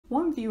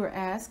One viewer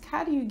asked,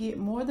 how do you get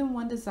more than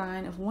one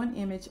design of one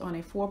image on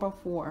a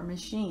 4x4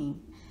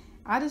 machine?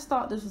 I just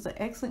thought this was an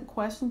excellent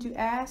question to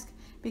ask,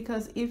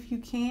 because if you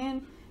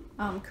can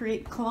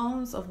create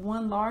clones of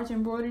one large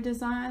embroidery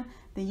design,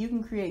 then you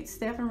can create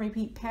step and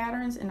repeat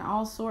patterns and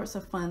all sorts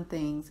of fun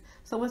things.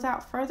 So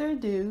without further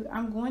ado,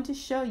 I'm going to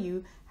show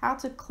you how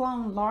to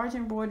clone large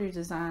embroidery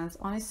designs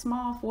on a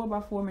small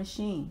 4x4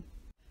 machine.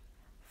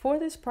 For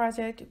this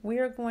project, we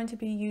are going to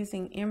be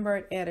using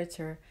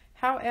Embroider.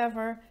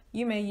 However,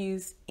 you may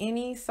use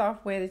any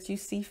software that you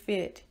see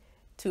fit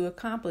to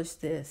accomplish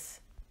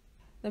this.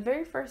 The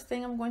very first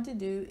thing I'm going to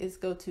do is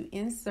go to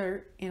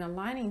Insert and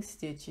Aligning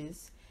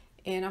Stitches,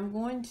 and I'm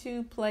going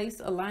to place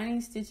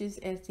aligning stitches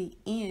at the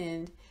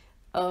end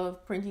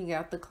of printing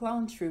out the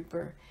clone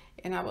trooper.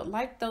 And I would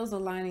like those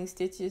aligning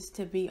stitches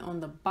to be on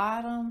the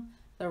bottom,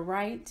 the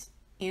right,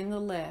 and the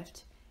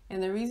left.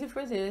 And the reason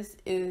for this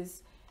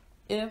is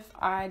if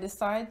I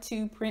decide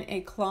to print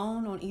a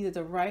clone on either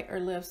the right or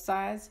left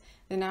sides,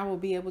 then I will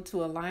be able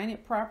to align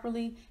it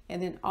properly.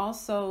 And then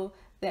also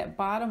that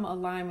bottom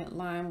alignment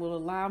line will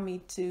allow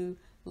me to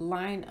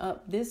line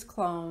up this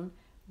clone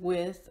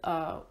with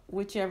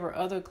whichever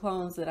other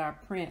clones that I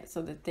print,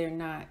 so that they're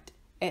not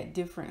at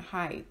different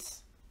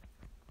heights.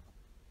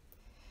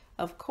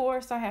 Of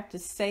course, I have to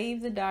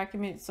save the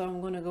document, so I'm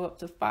going to go up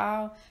to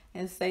File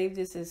and save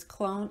this as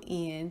Clone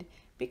End,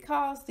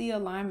 because the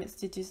alignment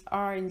stitches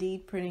are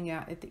indeed printing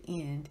out at the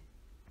end.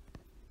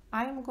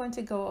 I am going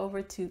to go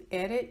over to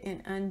Edit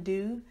and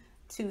Undo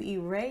to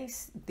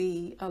erase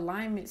the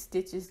alignment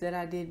stitches that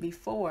I did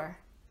before.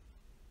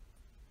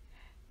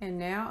 And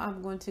now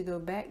I'm going to go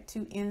back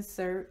to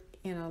Insert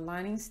and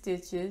Aligning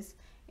Stitches,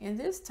 and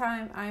this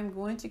time I'm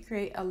going to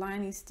create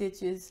aligning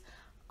stitches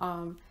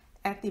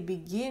at the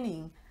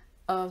beginning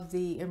of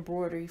the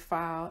embroidery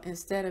file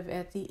instead of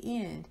at the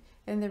end.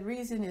 And the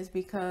reason is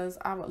because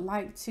I would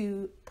like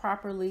to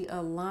properly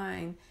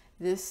align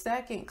this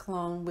second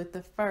clone with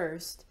the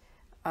first.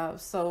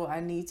 So I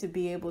need to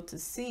be able to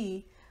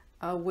see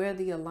where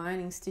the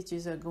aligning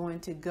stitches are going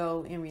to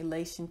go in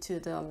relation to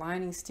the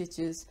aligning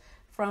stitches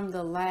from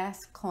the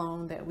last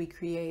clone that we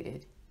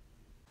created.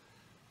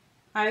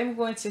 I am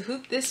going to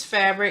hoop this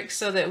fabric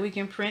so that we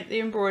can print the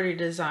embroidery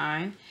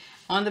design.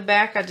 On the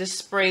back, I just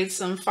sprayed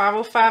some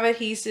 505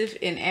 adhesive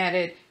and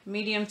added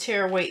medium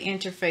tearaway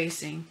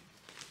interfacing.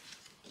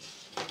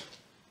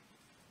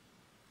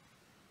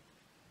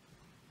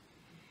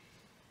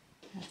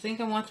 I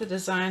think I want the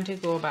design to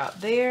go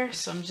about there,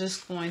 so I'm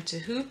just going to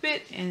hoop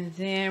it, and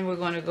then we're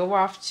going to go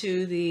off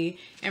to the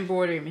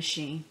embroidery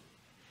machine.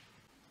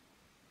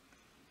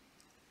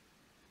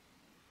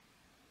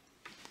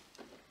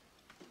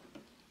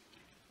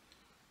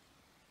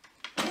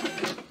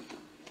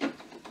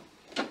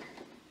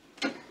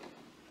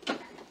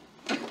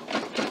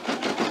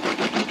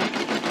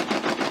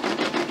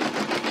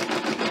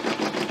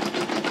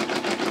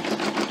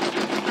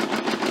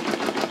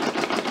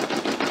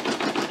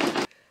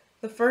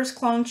 The first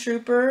clone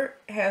trooper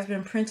has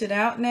been printed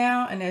out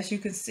now, and as you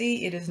can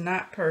see, it is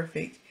not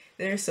perfect.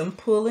 There's some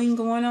pulling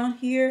going on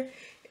here,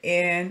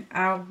 and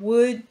I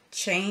would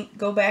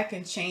go back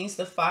and change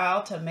the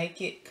file to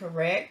make it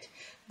correct,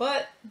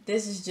 but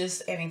this is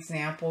just an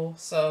example,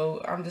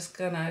 so I'm just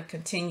gonna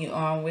continue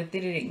on with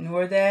it and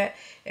ignore that,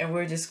 and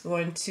we're just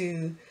going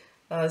to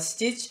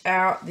stitch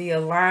out the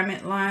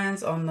alignment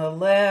lines on the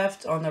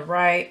left, on the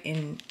right,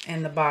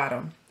 and the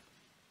bottom.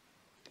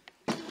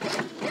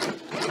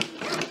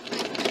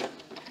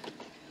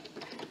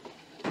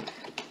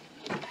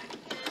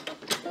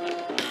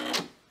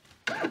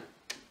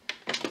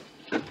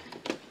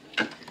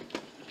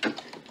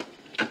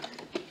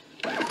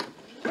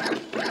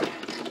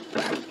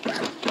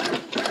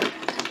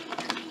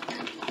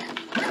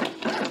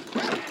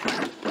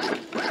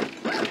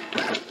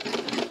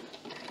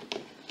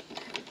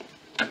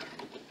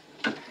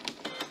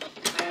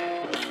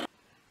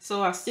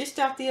 So I stitched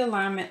out the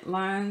alignment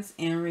lines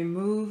and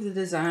removed the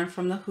design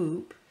from the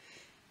hoop.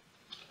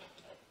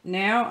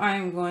 Now I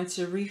am going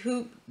to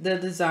rehoop the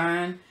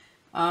design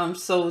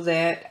so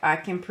that I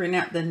can print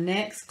out the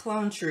next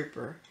clone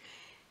trooper.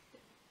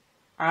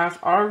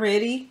 I've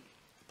already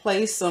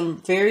placed some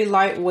very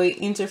lightweight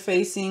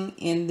interfacing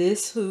in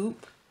this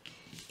hoop,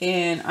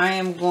 and I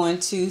am going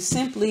to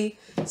simply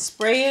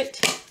spray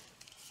it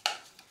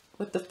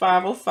with the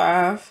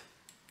 505.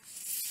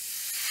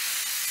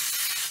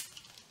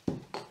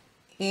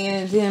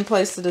 And then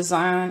place the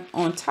design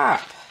on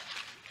top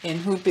and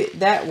hoop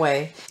it that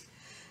way.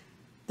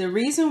 The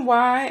reason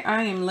why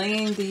I am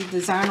laying the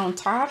design on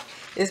top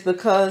is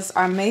because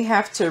I may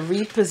have to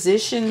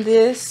reposition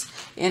this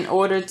in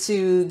order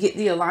to get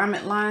the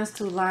alignment lines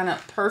to line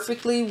up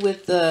perfectly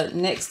with the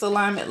next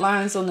alignment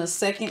lines on the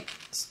second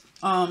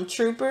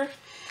trooper.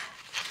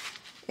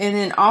 And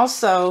then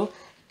also,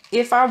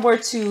 if I were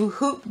to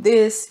hoop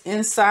this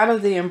inside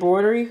of the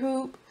embroidery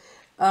hoop,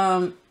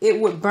 it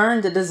would burn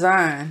the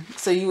design.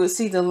 So you would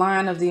see the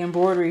line of the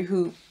embroidery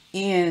hoop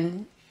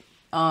in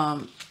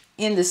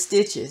the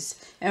stitches,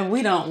 and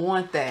we don't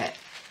want that.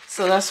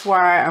 So that's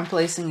why I'm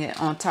placing it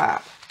on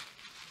top.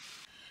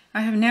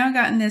 I have now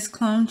gotten this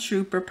clone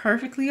trooper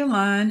perfectly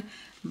aligned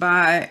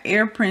by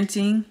air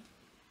printing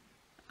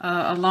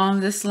along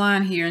this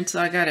line here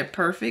until I got it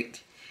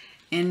perfect.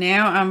 And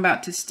now I'm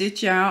about to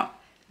stitch out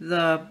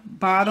the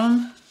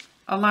bottom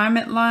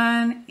alignment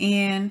line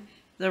and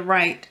the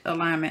right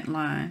alignment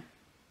line.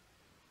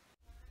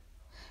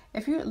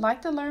 If you would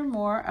like to learn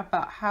more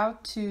about how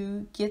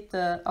to get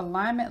the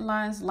alignment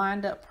lines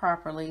lined up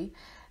properly,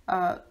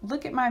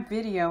 look at my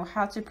video,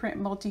 How to Print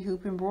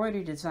Multi-Hoop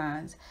Embroidery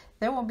Designs.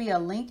 There will be a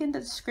link in the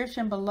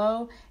description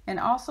below, and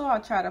also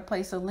I'll try to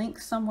place a link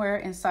somewhere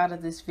inside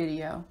of this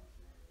video.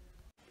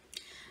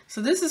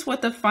 So this is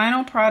what the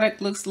final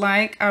product looks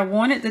like. I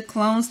wanted the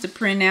clones to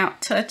print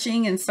out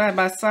touching and side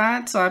by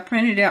side, so I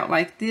printed it out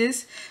like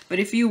this. But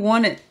if you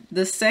wanted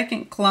the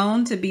second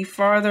clone to be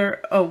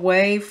farther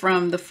away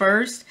from the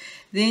first,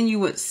 then you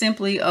would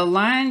simply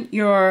align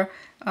your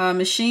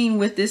machine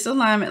with this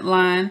alignment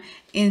line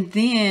and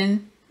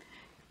then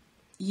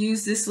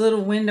use this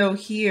little window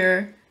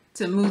here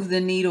to move the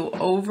needle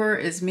over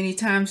as many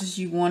times as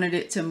you wanted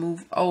it to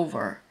move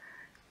over.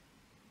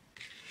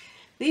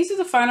 These are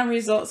the final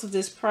results of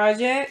this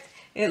project.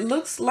 It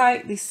looks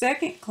like the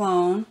second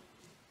clone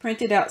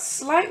printed out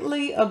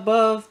slightly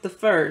above the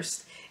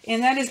first,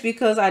 and that is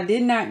because I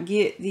did not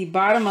get the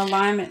bottom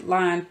alignment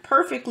line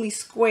perfectly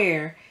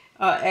square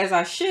as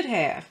I should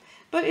have.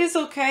 But it's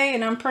okay,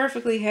 and I'm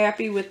perfectly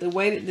happy with the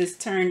way that this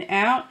turned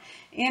out,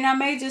 and I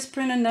may just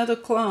print another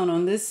clone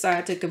on this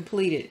side to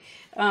complete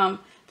it.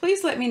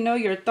 Please let me know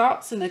your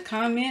thoughts in the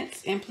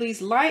comments, and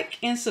please like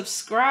and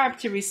subscribe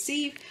to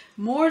receive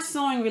more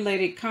sewing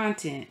related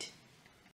content.